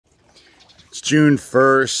June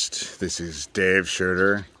 1st. This is Dave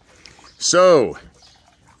Schurter. So,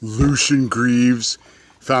 Lucien Greaves,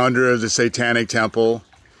 founder of the Satanic Temple,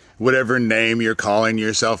 whatever name you're calling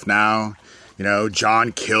yourself now, you know,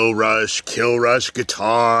 John Kilrush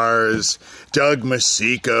Guitars, Doug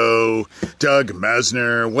Masico, Doug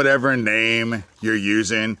Mesner, whatever name you're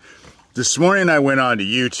using. This morning I went on to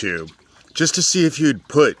YouTube just to see if you'd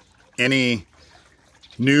put any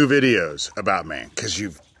new videos about me, because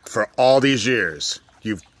for all these years,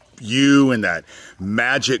 you and that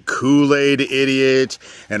magic Kool-Aid idiot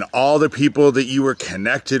and all the people that you were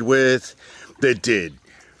connected with that did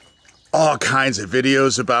all kinds of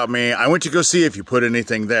videos about me. I went to go see if you put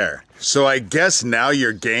anything there. So I guess now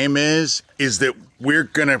your game is that we're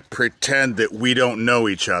gonna pretend that we don't know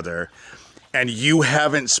each other, and you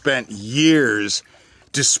haven't spent years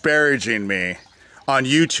disparaging me on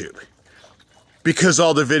YouTube because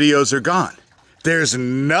all the videos are gone. There's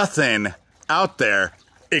nothing out there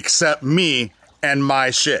except me and my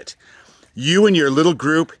shit. You and your little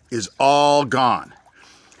group is all gone.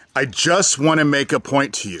 I just want to make a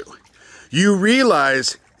point to you. You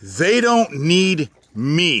realize they don't need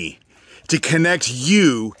me to connect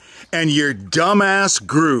you and your dumbass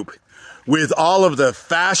group with all of the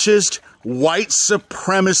fascist, white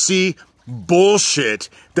supremacy bullshit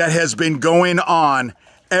that has been going on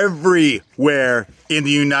everywhere in the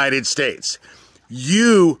United States.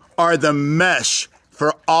 You are the mesh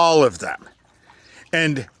for all of them.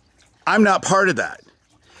 And I'm not part of that.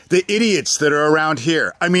 The idiots that are around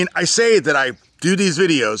here. I mean, I say that I do these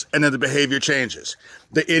videos and then the behavior changes.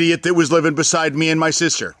 The idiot that was living beside me and my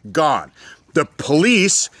sister, gone. The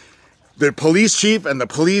police chief and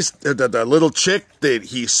the little chick that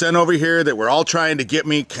he sent over here that were all trying to get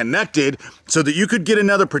me connected so that you could get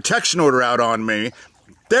another protection order out on me,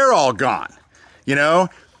 they're all gone. You know,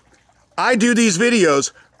 I do these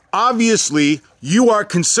videos. Obviously, you are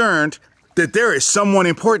concerned that there is someone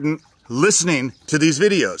important listening to these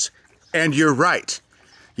videos. And you're right.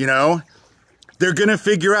 You know, they're going to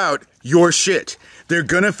figure out your shit. They're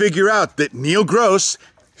going to figure out that Neil Gross,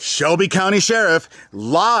 Shelby County Sheriff,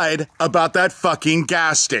 lied about that fucking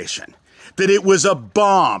gas station. That it was a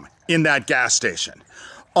bomb in that gas station.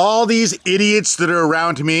 All these idiots that are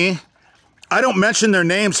around me, I don't mention their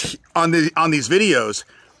names on these videos,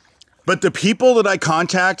 but the people that I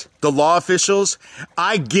contact, the law officials,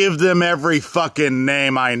 I give them every fucking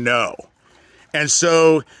name I know. And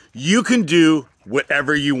so you can do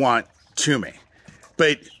whatever you want to me,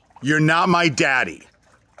 but you're not my daddy.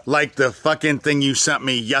 Like the fucking thing you sent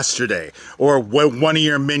me yesterday, or one of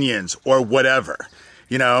your minions, or whatever.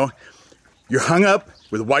 You know, you're hung up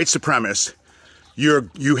with white supremacists.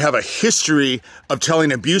 You have a history of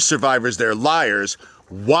telling abuse survivors they're liars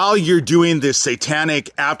while you're doing this satanic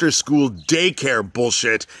after-school daycare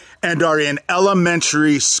bullshit and are in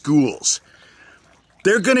elementary schools.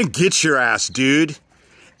 They're gonna get your ass, dude.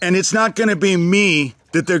 And it's not gonna be me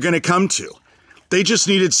that they're gonna come to. They just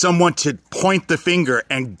needed someone to point the finger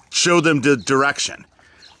and show them the direction.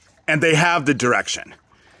 And they have the direction.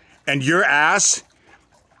 And your ass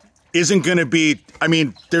isn't gonna be, I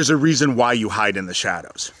mean, there's a reason why you hide in the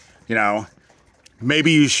shadows. You know,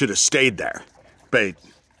 maybe you should have stayed there. But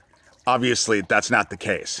obviously that's not the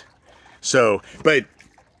case. So, but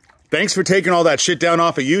thanks for taking all that shit down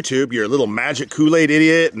off of YouTube. You're a little magic Kool-Aid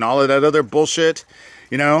idiot and all of that other bullshit,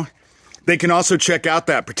 you know. They can also check out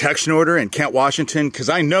that protection order in Kent, Washington, because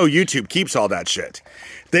I know YouTube keeps all that shit.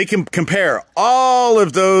 They can compare all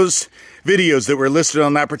of those videos that were listed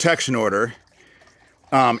on that protection order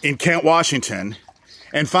in Kent, Washington,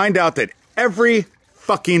 and find out that every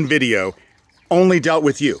fucking video only dealt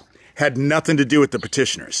with you. Had nothing to do with the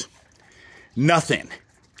petitioners. Nothing.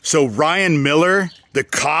 So Ryan Miller, the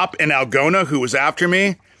cop in Algona who was after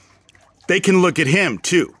me, they can look at him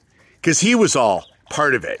too, because he was all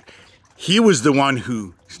part of it. He was the one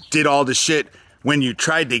who did all the shit when you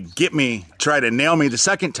tried to try to nail me the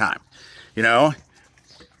second time. You know?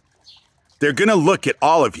 They're gonna look at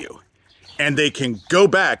all of you, and they can go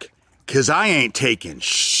back, because I ain't taking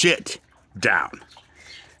shit down.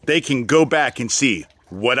 They can go back and see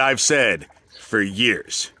what I've said for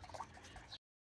years.